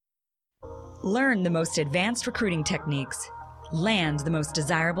Learn the most advanced recruiting techniques. Land the most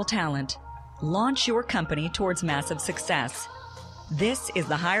desirable talent. Launch your company towards massive success. This is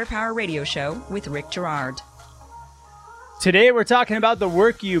the Higher Power Radio Show with Rick Girard. Today we're talking about the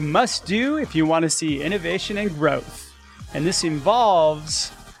work you must do if you want to see innovation and growth. And this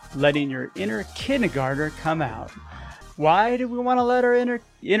involves letting your inner kindergartner come out. Why do we want to let our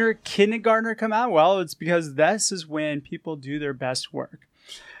inner kindergartner come out? Well, it's because this is when people do their best work.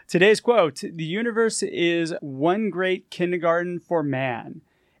 Today's quote: "The universe is one great kindergarten for man.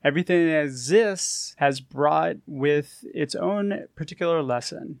 Everything that exists has brought with its own particular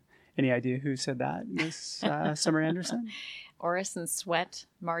lesson." Any idea who said that, Miss Summer Anderson? Orison Swett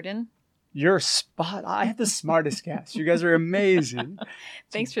Marden. You're spot. I have the smartest guess. You guys are amazing.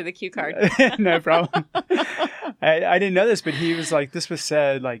 Thanks for the cue card. No problem. I didn't know this, but he was like, this was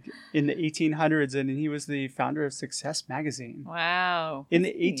said like in the 1800s, and he was the founder of Success Magazine. Wow. In the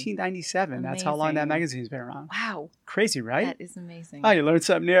 1897. Amazing. That's how long that magazine's been around. Wow. Crazy, right? That is amazing. Oh, you learn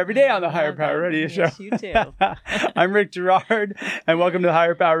something new every day on the Higher Power Radio Show. Yes, you do. I'm Rick Girard, and welcome to the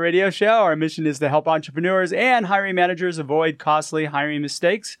Higher Power Radio Show. Our mission is to help entrepreneurs and hiring managers avoid costly hiring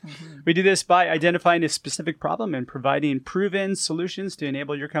mistakes. Mm-hmm. We do this by identifying a specific problem and providing proven solutions to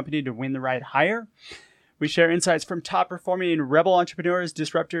enable your company to win the right hire. We share insights from top-performing rebel entrepreneurs,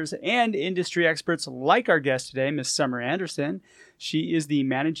 disruptors, and industry experts like our guest today, Ms. Summer Anderson. She is the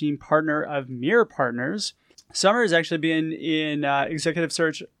managing partner of Mirror Partners. Summer has actually been in executive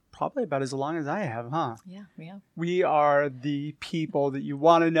search probably about as long as I have, huh? Yeah, we have. We are the people that you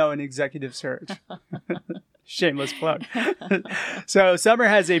want to know in executive search. Shameless plug. So Summer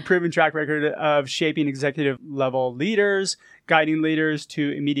has a proven track record of shaping executive level leaders, guiding leaders to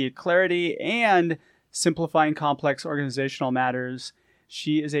immediate clarity, and simplifying complex organizational matters.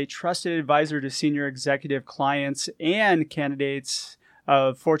 She is a trusted advisor to senior executive clients and candidates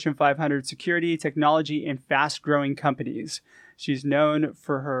of Fortune 500 security, technology, and fast-growing companies. She's known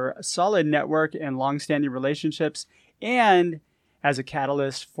for her solid network and long-standing relationships, and as a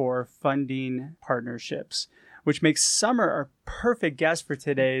catalyst for funding partnerships, which makes Summer our perfect guest for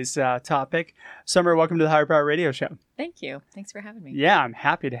today's topic. Summer, welcome to the Higher Power Radio Show. Thank you. Thanks for having me. Yeah, I'm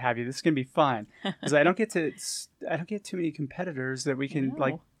happy to have you. This is going to be fun because I don't get too many competitors that we can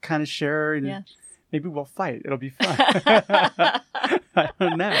kind of share, and maybe we'll fight. It'll be fun. I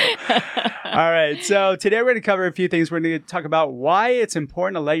don't know. All right. So today we're going to cover a few things. We're going to talk about why it's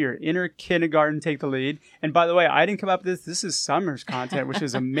important to let your inner kindergarten take the lead. And by the way, I didn't come up with this. This is Summer's content, which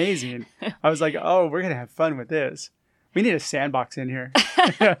is amazing. I was like, oh, we're going to have fun with this. We need a sandbox in here.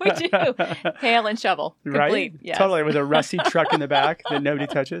 We do. Pail and shovel. Complete. Right? Yes. Totally. With a rusty truck in the back that nobody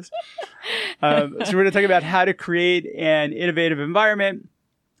touches. So we're going to talk about how to create an innovative environment.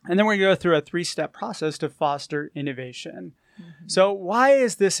 And then we're going to go through a 3-step process to foster innovation. Mm-hmm. So why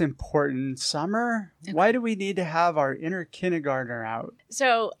is this important, Summer? Okay. Why do we need to have our inner kindergartner out?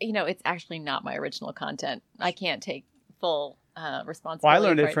 So, it's actually not my original content. I can't take full responsibility. Well, I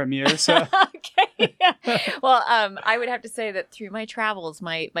learned it from you. So. Okay. Well, I would have to say that through my travels,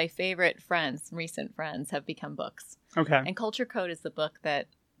 my favorite friends, recent friends, have become books. Okay. And Culture Code is the book that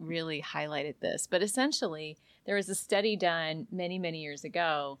really highlighted this. But essentially, there was a study done many, many years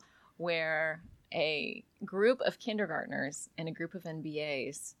ago where a group of kindergartners and a group of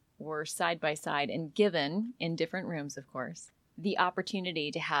MBAs were side by side and given, in different rooms, of course, the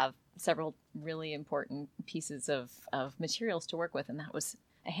opportunity to have several really important pieces of materials to work with. And that was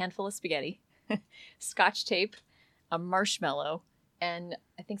a handful of spaghetti, Scotch tape, a marshmallow, and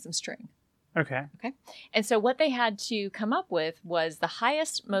I think some string. Okay. And so what they had to come up with was the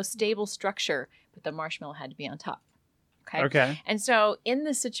highest, most stable structure, but the marshmallow had to be on top. Okay. And so in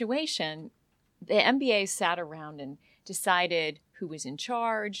this situation, the MBA sat around and decided who was in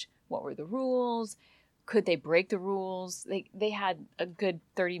charge, what were the rules, could they break the rules. They had a good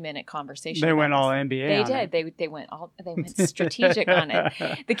 30-minute conversation. They went all MBA. They did. They went strategic on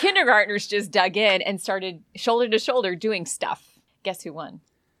it. The kindergartners just dug in and started shoulder to shoulder doing stuff. Guess who won?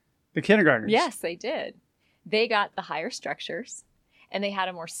 The kindergartners. Yes, they did. They got the higher structures, and they had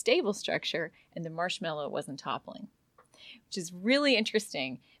a more stable structure, and the marshmallow wasn't toppling, which is really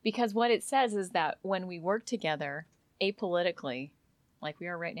interesting because what it says is that when we work together apolitically, like we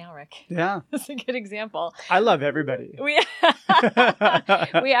are right now, Rick. Yeah. That's a good example. I love everybody. We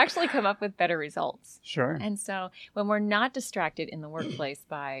actually come up with better results. Sure. And so when we're not distracted in the workplace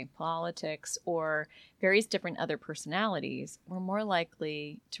by politics or various different other personalities, we're more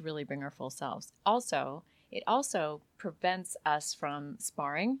likely to really bring our full selves. Also, it also prevents us from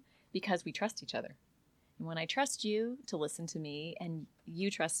sparring because we trust each other. And when I trust you to listen to me and you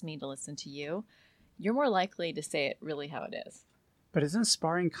trust me to listen to you, you're more likely to say it really how it is. But isn't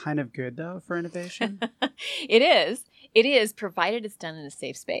sparring kind of good, though, for innovation? It is. It is, provided it's done in a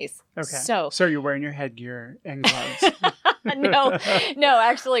safe space. Okay. So you're wearing your headgear and gloves. No,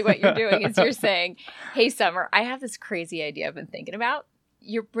 actually what you're doing is you're saying, hey, Summer, I have this crazy idea I've been thinking about.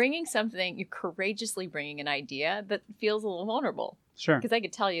 You're courageously bringing an idea that feels a little vulnerable. Sure. Because I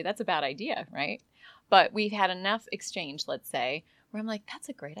could tell you that's a bad idea, right? But we've had enough exchange, let's say, where I'm like, that's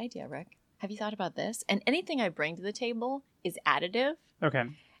a great idea, Rick. Have you thought about this? And anything I bring to the table is additive. Okay.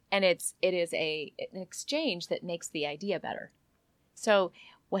 And it is an exchange that makes the idea better. So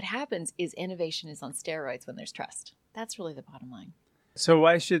what happens is innovation is on steroids when there's trust. That's really the bottom line. So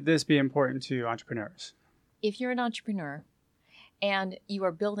why should this be important to entrepreneurs? If you're an entrepreneur and you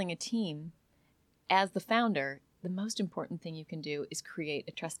are building a team, as the founder, the most important thing you can do is create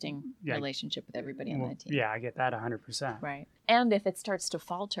a trusting relationship with everybody on that team. Yeah, I get that 100%. Right. And if it starts to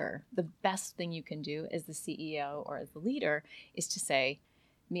falter, the best thing you can do as the CEO or as the leader is to say,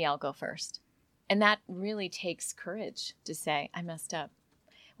 me, I'll go first. And that really takes courage to say, I messed up.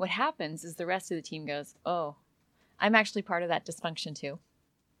 What happens is the rest of the team goes, oh, I'm actually part of that dysfunction too.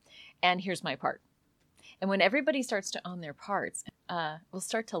 And here's my part. And when everybody starts to own their parts, we'll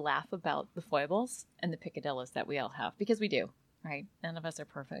start to laugh about the foibles and the picadillos that we all have, because we do, right? None of us are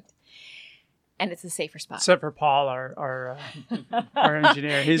perfect. And it's a safer spot. Except for Paul, our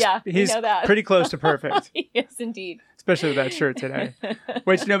engineer. He's that. pretty close to perfect. Yes, indeed. Especially with that shirt today,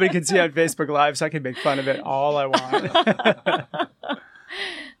 which nobody can see on Facebook Live, so I can make fun of it all I want.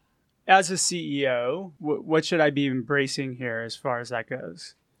 As a CEO, what should I be embracing here as far as that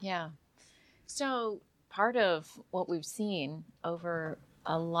goes? Yeah. So part of what we've seen over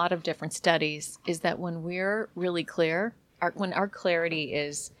a lot of different studies is that when we're really clear, when our clarity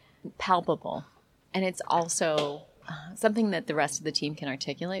is palpable, and it's also something that the rest of the team can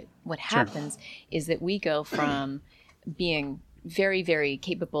articulate, what happens is that we go from being very, very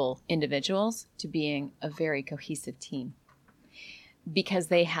capable individuals to being a very cohesive team because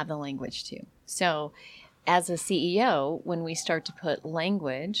they have the language too. So as a CEO, when we start to put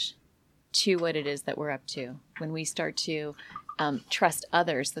language to what it is that we're up to, when we start to trust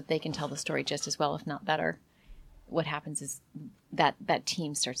others that they can tell the story just as well, if not better, what happens is that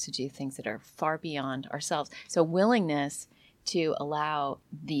team starts to do things that are far beyond ourselves. So willingness to allow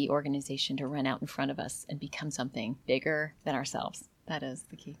the organization to run out in front of us and become something bigger than ourselves. That is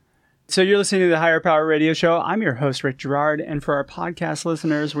the key. So you're listening to the Higher Power Radio Show. I'm your host, Rick Girard. And for our podcast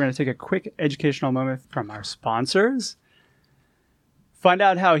listeners, we're going to take a quick educational moment from our sponsors. Find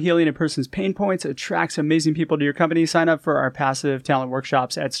out how healing a person's pain points attracts amazing people to your company. Sign up for our passive talent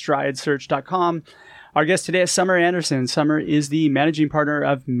workshops at stridesearch.com. Our guest today is Summer Anderson. Summer is the managing partner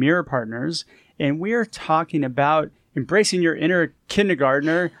of Mirror Partners, and we're talking about embracing your inner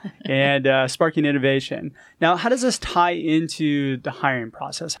kindergartner and sparking innovation. Now, how does this tie into the hiring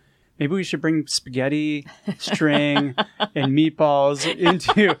process? Maybe we should bring spaghetti, string, and meatballs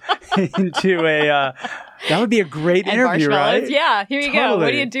into a. That would be a great interview, right? Yeah, here you go.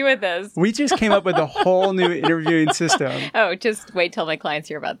 What do you do with this? We just came up with a whole new interviewing system. Oh, just wait till my clients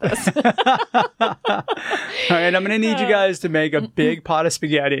hear about this. All right, I'm going to need you guys to make a big pot of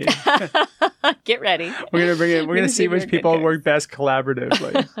spaghetti. Get ready. We're going to bring it. We're going to see which people work best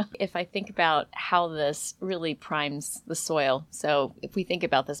collaboratively. If I think about how this really primes the soil, so if we think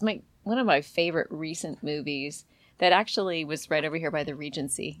about this, one of my favorite recent movies that actually was right over here by the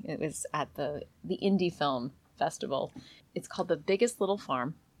Regency. It was at the Indie Film Festival. It's called The Biggest Little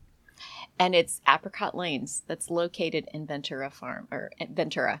Farm, and it's Apricot Lanes that's located in Ventura.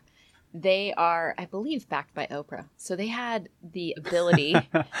 They are, I believe, backed by Oprah. So they had the ability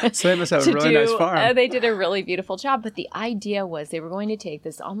so they must have a really nice farm. They did a really beautiful job. But the idea was they were going to take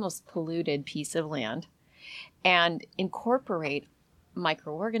this almost polluted piece of land and incorporate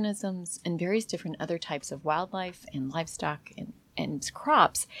microorganisms and various different other types of wildlife and livestock and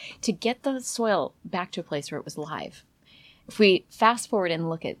crops to get the soil back to a place where it was live. If we fast forward and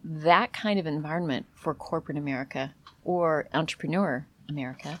look at that kind of environment for corporate America or entrepreneur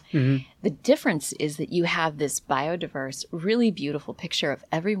America, the difference is that you have this biodiverse, really beautiful picture of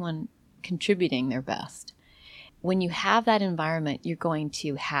everyone contributing their best. When you have that environment, you're going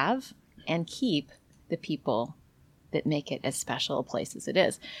to have and keep the people that make it as special a place as it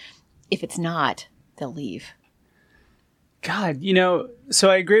is. If it's not, they'll leave. God, so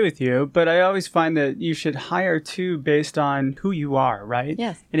I agree with you, but I always find that you should hire too based on who you are, right?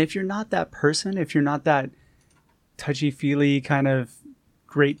 Yes. And if you're not that person, if you're not that touchy-feely kind of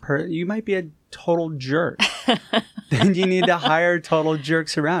great person, you might be a total jerk. Then you need to hire total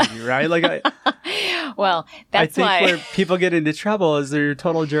jerks around you, right? Well, I that's think why. where people get into trouble is they're a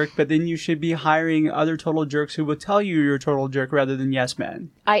total jerk, but then you should be hiring other total jerks who will tell you you're a total jerk rather than yes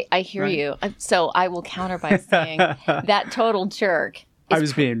men. I hear Right. you. So I will counter by saying that total jerk. I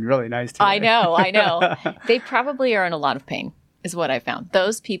was being really nice today. I know. They probably are in a lot of pain, is what I found.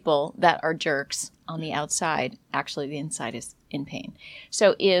 Those people that are jerks on the outside, actually the inside is in pain.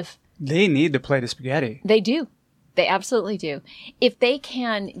 So if They need to plate of spaghetti. they do, they absolutely do. If they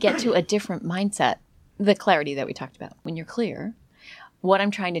can get to a different mindset, the clarity that we talked about, when you're clear, what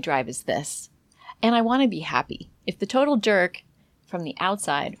I'm trying to drive is this, and I want to be happy. If the total jerk from the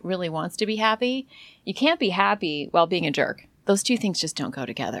outside really wants to be happy, you can't be happy while being a jerk. Those two things just don't go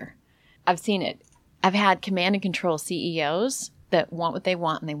together. I've seen it. I've had command and control CEOs that want what they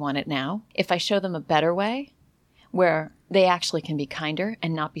want and they want it now. If I show them a better way where they actually can be kinder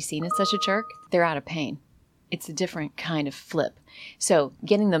and not be seen as such a jerk, they're out of pain. It's a different kind of flip. So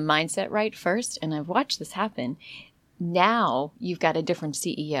getting the mindset right first, and I've watched this happen, now you've got a different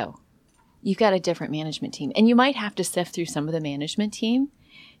CEO. You've got a different management team. And you might have to sift through some of the management team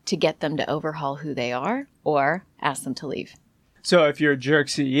to get them to overhaul who they are or ask them to leave. So if you're a jerk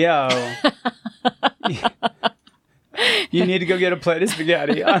CEO, you need to go get a plate of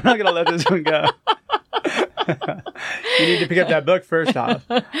spaghetti. I'm not going to let this one go. You need to pick up that book first off.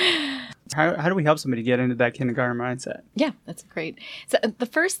 How do we help somebody get into that kindergarten mindset? Yeah, that's great. So the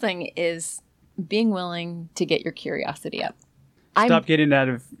first thing is being willing to get your curiosity up. Stop getting out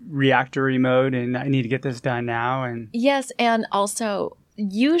of reactory mode and I need to get this done now. And Yes, and also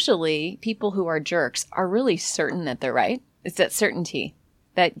usually people who are jerks are really certain that they're right. It's that certainty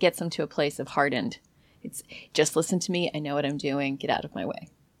that gets them to a place of hardened. It's just listen to me. I know what I'm doing. Get out of my way.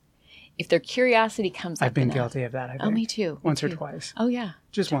 If their curiosity comes up I've been enough- guilty of that, I think. Oh, me too. Me Once or too. twice. Oh, yeah.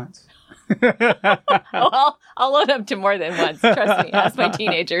 Just once. Well, I'll load up to more than once. Trust me. Ask my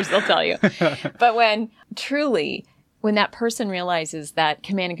teenagers. They'll tell you. But when that person realizes that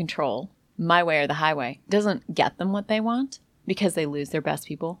command and control, my way or the highway, doesn't get them what they want because they lose their best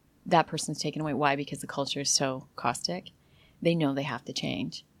people, that person's taken away. Why? Because the culture is so caustic. They know they have to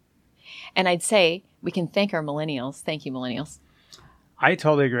change. And I'd say we can thank our millennials. Thank you, millennials, I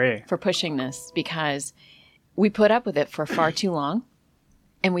totally agree. for pushing this because we put up with it for far too long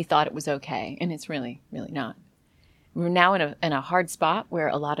and we thought it was okay. And it's really, really not. We're now in a hard spot where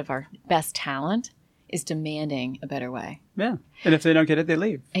a lot of our best talent is demanding a better way. Yeah. And if they don't get it, they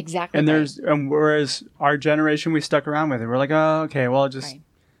leave. Exactly. And right. whereas our generation, we stuck around with it. We're like, oh, okay, well, just, Right.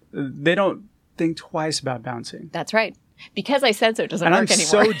 They don't think twice about bouncing. That's right. Because I said so, it doesn't And work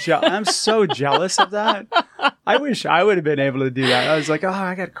anymore. I'm so jealous of that. I wish I would have been able to do that. I was like, oh,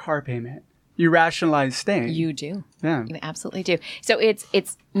 I got a car payment. You rationalize staying. You do. Yeah. You absolutely do. So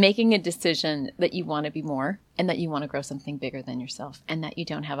it's making a decision that you want to be more and that you want to grow something bigger than yourself and that you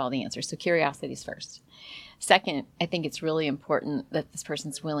don't have all the answers. So curiosity is first. Second, I think it's really important that this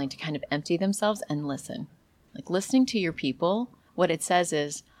person's willing to kind of empty themselves and listen. Like listening to your people, what it says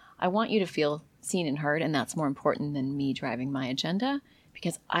is, I want you to feel seen and heard, and that's more important than me driving my agenda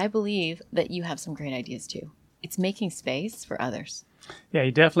because I believe that you have some great ideas too. It's making space for others. Yeah,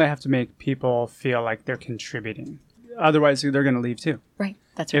 you definitely have to make people feel like they're contributing. Otherwise, they're going to leave too. Right.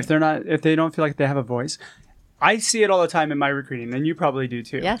 That's right. If they don't feel like they have a voice. I see it all the time in my recruiting, and you probably do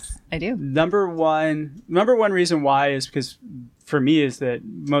too. Yes, I do. Number one reason why is because for me is that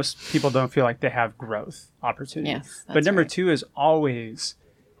most people don't feel like they have growth opportunities. Yes, but that's number right. two is always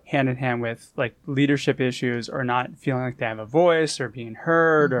hand in hand with like leadership issues or not feeling like they have a voice or being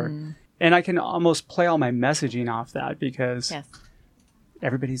heard and I can almost play all my messaging off that because Yes.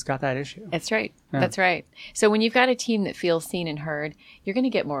 everybody's got that issue. That's right. Yeah. That's right. So when you've got a team that feels seen and heard, you're going to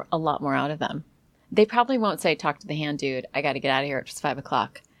get a lot more out of them. They probably won't say, talk to the hand dude. I got to get out of here. It's 5:00.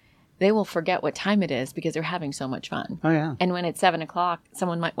 They will forget what time it is because they're having so much fun. Oh yeah. And when it's 7:00,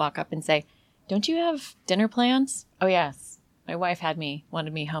 someone might walk up and say, don't you have dinner plans? Oh, yes. My wife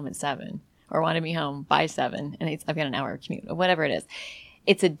wanted me home at 7 or wanted me home by 7. And I've got an hour commute or whatever it is.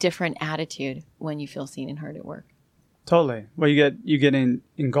 It's a different attitude when you feel seen and heard at work. Totally. Well, you get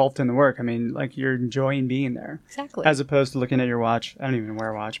engulfed in the work. I mean, like you're enjoying being there. Exactly. As opposed to looking at your watch. I don't even wear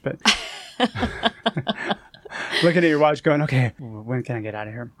a watch, but looking at your watch going, okay, when can I get out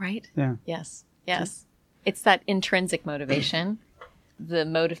of here? Right? Yeah. Yes. Yes. It's that intrinsic motivation, the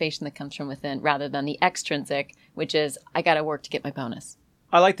motivation that comes from within rather than the extrinsic, which is I got to work to get my bonus.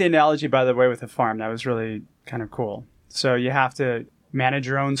 I like the analogy, by the way, with a farm. That was really kind of cool. So you have to manage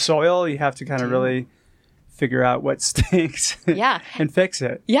your own soil. You have to kind of really figure out what stinks Yeah. and fix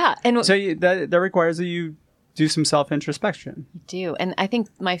it. Yeah. And So that requires that you do some self-introspection. you do. And I think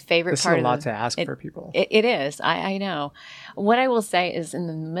my favorite This is part a lot of to ask for people. It is. I know. What I will say is in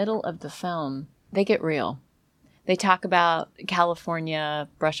the middle of the film, They get real. They talk about California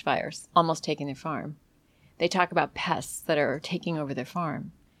brush fires almost taking their farm. They talk about pests that are taking over their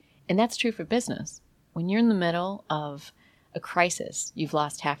farm. And that's true for business. When you're in the middle of a crisis, you've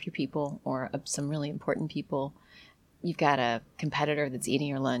lost half your people or some really important people, you've got a competitor that's eating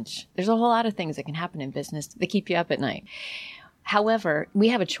your lunch. There's a whole lot of things that can happen in business that keep you up at night. However, we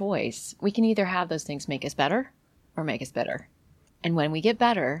have a choice. We can either have those things make us better or make us bitter. And when we get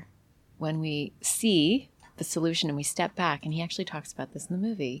better, when we see the solution and we step back, and he actually talks about this in the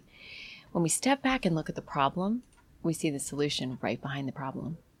movie, when we step back and look at the problem, we see the solution right behind the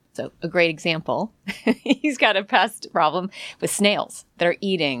problem. So a great example, he's got a pest problem with snails that are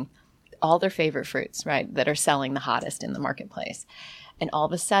eating all their favorite fruits, right, that are selling the hottest in the marketplace. And all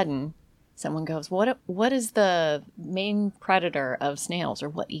of a sudden, someone goes, what is the main predator of snails, or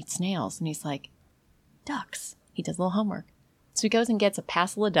what eats snails? And he's like, ducks. He does a little homework. So he goes and gets a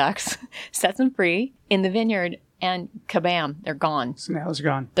passel of ducks, sets them free in the vineyard, and kabam, they're gone. Snails are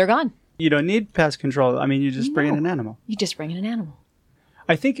gone. They're gone. You don't need pest control. I mean, you just bring in an animal. You just bring in an animal.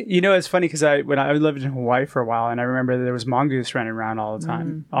 I think, it's funny because when I lived in Hawaii for a while, and I remember there was mongoose running around all the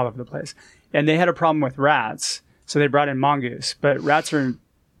time, all over the place. And they had a problem with rats, so they brought in mongoose. But rats are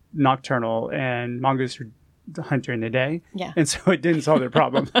nocturnal, and mongoose are hunt during the day. Yeah. And so it didn't solve their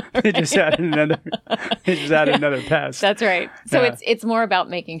problem. They just added another pest. That's right. So Yeah. it's more about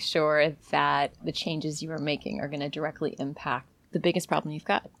making sure that the changes you are making are going to directly impact the biggest problem you've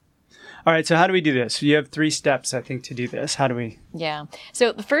got. All right, so how do we do this? You have 3 steps, I think, to do this. How do we? Yeah.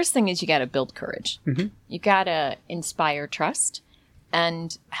 So the first thing is you got to build courage. Mm-hmm. You got to inspire trust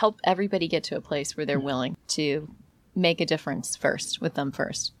and help everybody get to a place where they're willing to make a difference with them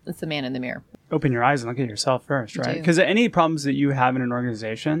first. It's the man in the mirror. Open your eyes and look at yourself first, right? Do. Because any problems that you have in an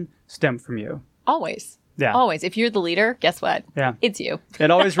organization stem from you. Always. Yeah. Always. If you're the leader, guess what? Yeah. It's you.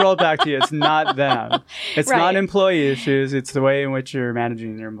 It always rolls back to you. It's not them. It's Right. not employee issues. It's the way in which you're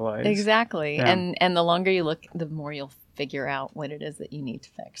managing your employees. Exactly. Yeah. And the longer you look, the more you'll figure out what it is that you need to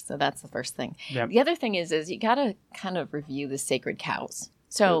fix. So that's the first thing. Yep. The other thing is you got to kind of review the sacred cows.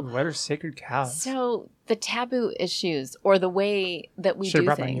 So What are sacred cows? So the taboo issues or the way that we Should do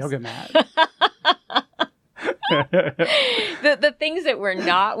have brought things. my yoga mat. The things that we're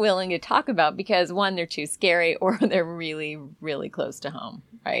not willing to talk about because, one, they're too scary or they're really, really close to home,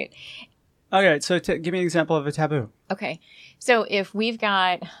 right? Okay, so give me an example of a taboo. Okay. So if we've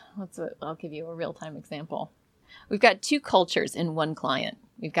got, I'll give you a real-time example. We've got 2 cultures in one client.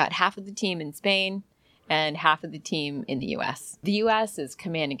 We've got half of the team in Spain and half of the team in the U.S. The U.S. is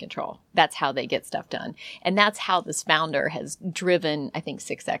command and control. That's how they get stuff done. And that's how this founder has driven, I think,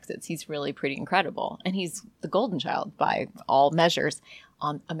 6 exits. He's really pretty incredible. And he's the golden child by all measures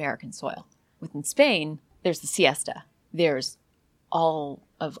on American soil. Within Spain, there's the siesta. There's all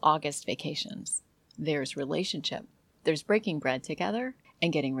of August vacations. There's relationship. There's breaking bread together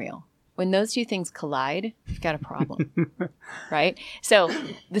and getting real. When those 2 things collide, you've got a problem, right? So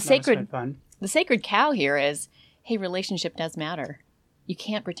the sacred cow here is, hey, relationship does matter. You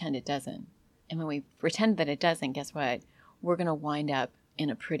can't pretend it doesn't. And when we pretend that it doesn't, guess what? We're going to wind up in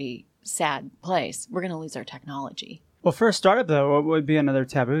a pretty sad place. We're going to lose our technology. Well, for a startup, though, what would be another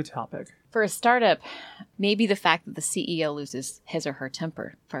taboo topic? For a startup, maybe the fact that the CEO loses his or her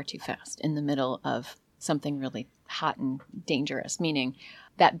temper far too fast in the middle of something really hot and dangerous, meaning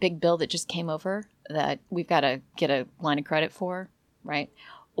that big bill that just came over that we've got to get a line of credit for, right?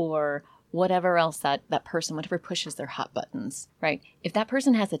 Or whatever else that person, whatever pushes their hot buttons, right? If that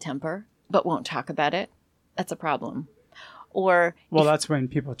person has a temper but won't talk about it, that's a problem. Or that's when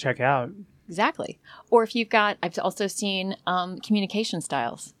people check out. Exactly. Or if you've got, I've also seen communication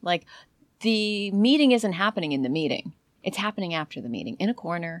styles. Like the meeting isn't happening in the meeting. It's happening after the meeting in a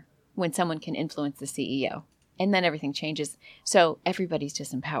corner when someone can influence the CEO. And then everything changes. So everybody's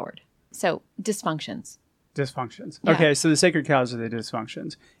disempowered. So dysfunctions. Yeah. Okay, so the sacred cows are the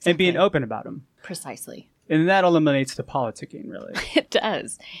dysfunctions. Exactly. And being open about them. Precisely. And that eliminates the politicking, really. It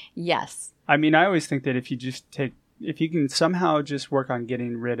does. Yes. I mean, I always think that if you can somehow just work on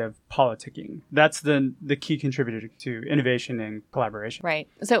getting rid of politicking, that's the key contributor to innovation and collaboration. Right.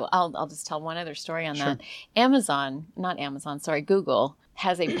 So I'll just tell one other story on that. Google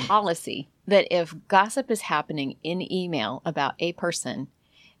has a policy that if gossip is happening in email about a person,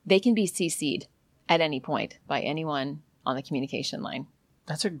 they can be CC'd at any point by anyone on the communication line.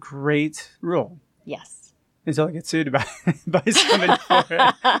 That's a great rule. Yes. Until I get sued by somebody for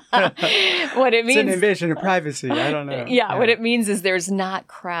it. What it means, it's an invasion of privacy. I don't know. Yeah, what it means is there's not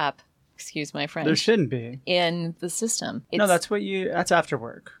crap, excuse my French. There shouldn't be. In the system. That's after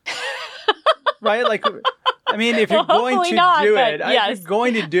work. Right? Like I mean, if you're Well, going hopefully to not, do but it, yes. if you're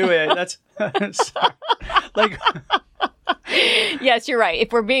going to do it, that's sorry. Like Yes, you're right.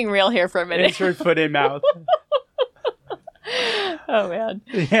 If we're being real here for a minute. insert foot in mouth. Oh, man.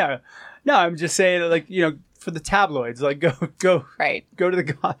 Yeah. No, I'm just saying, like, for the tabloids, like go Right. go to the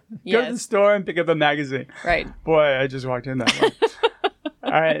go to the Yes. store and pick up a magazine. Right. Boy, I just walked in that one.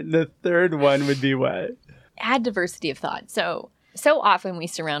 All right, the third one would be what? Add diversity of thought. So often we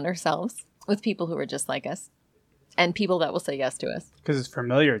surround ourselves with people who are just like us and people that will say yes to us. Because it's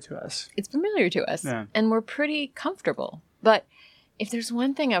familiar to us. It's familiar to us Yeah. and we're pretty comfortable. But if there's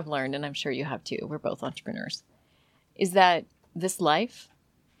one thing I've learned, and I'm sure you have too, we're both entrepreneurs, is that this life,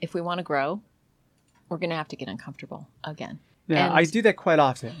 if we want to grow, we're going to have to get uncomfortable again. Yeah, And- I do that quite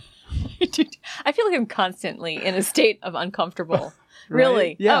often. I feel like I'm constantly in a state of uncomfortable. Right?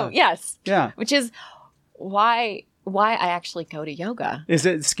 Really? Yeah. Oh, yes. Yeah. Which is why I actually go to yoga. Is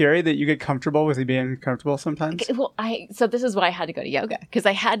it scary that you get comfortable with being uncomfortable sometimes? Well, so this is why I had to go to yoga, because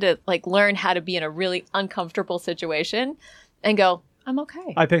I had to learn how to be in a really uncomfortable situation and go, I'm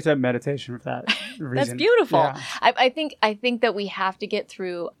okay. I picked up meditation for that reason. That's beautiful. Yeah. I think that we have to get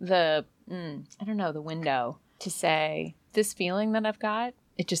through the window to say, this feeling that I've got,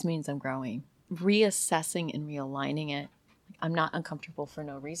 it just means I'm growing. Reassessing and realigning it. I'm not uncomfortable for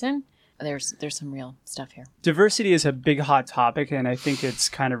no reason. There's some real stuff here. Diversity is a big hot topic, and I think it's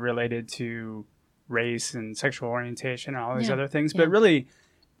kind of related to race and sexual orientation and all these Yeah. other things. Yeah. But really,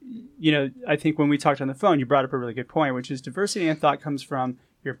 I think when we talked on the phone, you brought up a really good point, which is diversity in thought comes from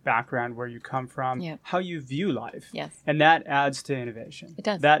your background, where you come from, Yep. how you view life. Yes. And that adds to innovation. It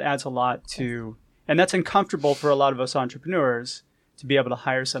does. That adds a lot to, and that's uncomfortable for a lot of us entrepreneurs to be able to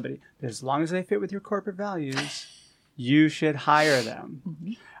hire somebody. But as long as they fit with your corporate values, you should hire them.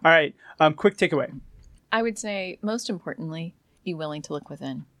 Mm-hmm. All right. Quick takeaway. I would say, most importantly, be willing to look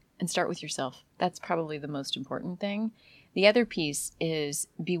within and start with yourself. That's probably the most important thing. The other piece is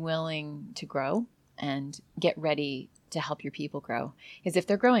be willing to grow and get ready to help your people grow. Because if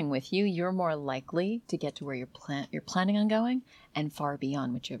they're growing with you, you're more likely to get to where you're planning on going and far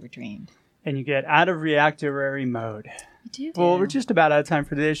beyond what you ever dreamed. And you get out of reactionary mode. You do. Well, we're just about out of time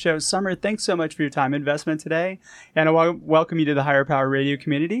for today's show. Summer, thanks so much for your time investment today. And I welcome you to the Higher Power Radio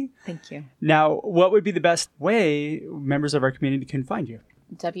community. Thank you. Now, what would be the best way members of our community can find you?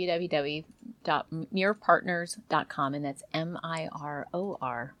 www.mirpartners.com, and that's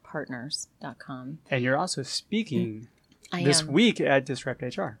MIROR partners.com. And you're also speaking I this am. week at Disrupt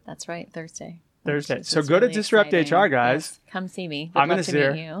HR. That's right, Thursday. Thursday. Which is So go to really Disrupt exciting. HR, guys. Yes, come see me. I'm Would gonna love to see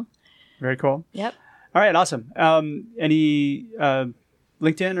her. meet you. Very cool. Yep. All right, awesome. Any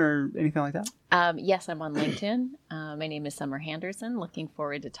LinkedIn or anything like that? Yes, I'm on LinkedIn. My name is Summer Henderson. Looking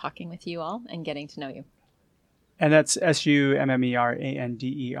forward to talking with you all and getting to know you. And that's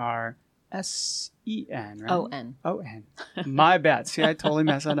SUMMERANDERSEN, right? O-N. O-N. My bad. See, I totally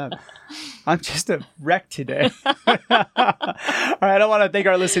messed that up. I'm just a wreck today. All right, I want to thank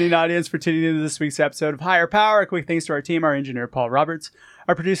our listening audience for tuning into this week's episode of Higher Power. A quick thanks to our team, our engineer, Paul Roberts,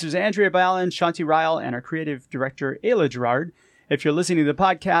 our producers, Andrea Ballin, Shanti Ryle, and our creative director, Ayla Gerard. If you're listening to the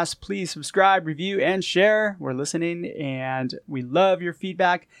podcast, please subscribe, review, and share. We're listening, and we love your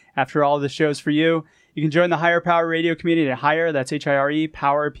feedback after all the shows for you. You can join the Higher Power Radio community at Higher, that's H-I-R-E,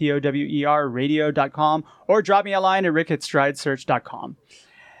 Power, P-O-W-E-R, radio.com, or drop me a line at rick@stridesearch.com.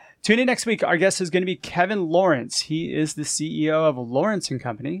 Tune in next week. Our guest is going to be Kevin Lawrence. He is the CEO of Lawrence &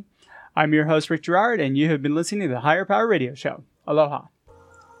 Company. I'm your host, Rick Gerard, and you have been listening to the Higher Power Radio Show. Aloha.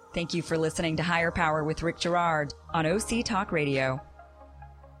 Thank you for listening to Higher Power with Rick Gerard on OC Talk Radio.